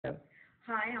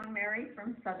Hi, I'm Mary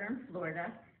from Southern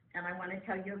Florida, and I want to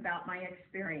tell you about my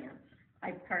experience.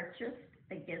 I purchased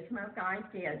a Gizmo Guy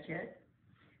Gadget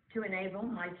to enable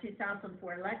my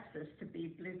 2004 Lexus to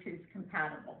be Bluetooth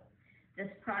compatible. This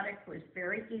product was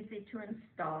very easy to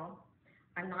install.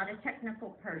 I'm not a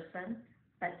technical person,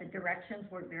 but the directions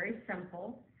were very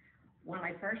simple. When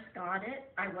I first got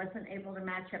it, I wasn't able to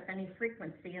match up any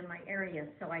frequency in my area,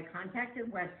 so I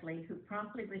contacted Wesley, who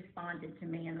promptly responded to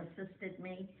me and assisted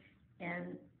me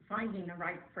in finding the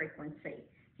right frequency.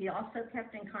 He also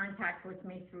kept in contact with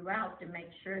me throughout to make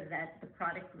sure that the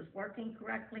product was working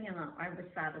correctly and I was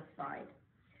satisfied.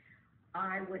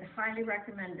 I would highly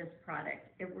recommend this product.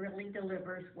 It really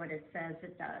delivers what it says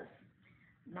it does.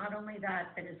 Not only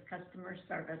that, but his customer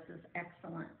service is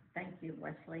excellent. Thank you,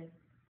 Wesley.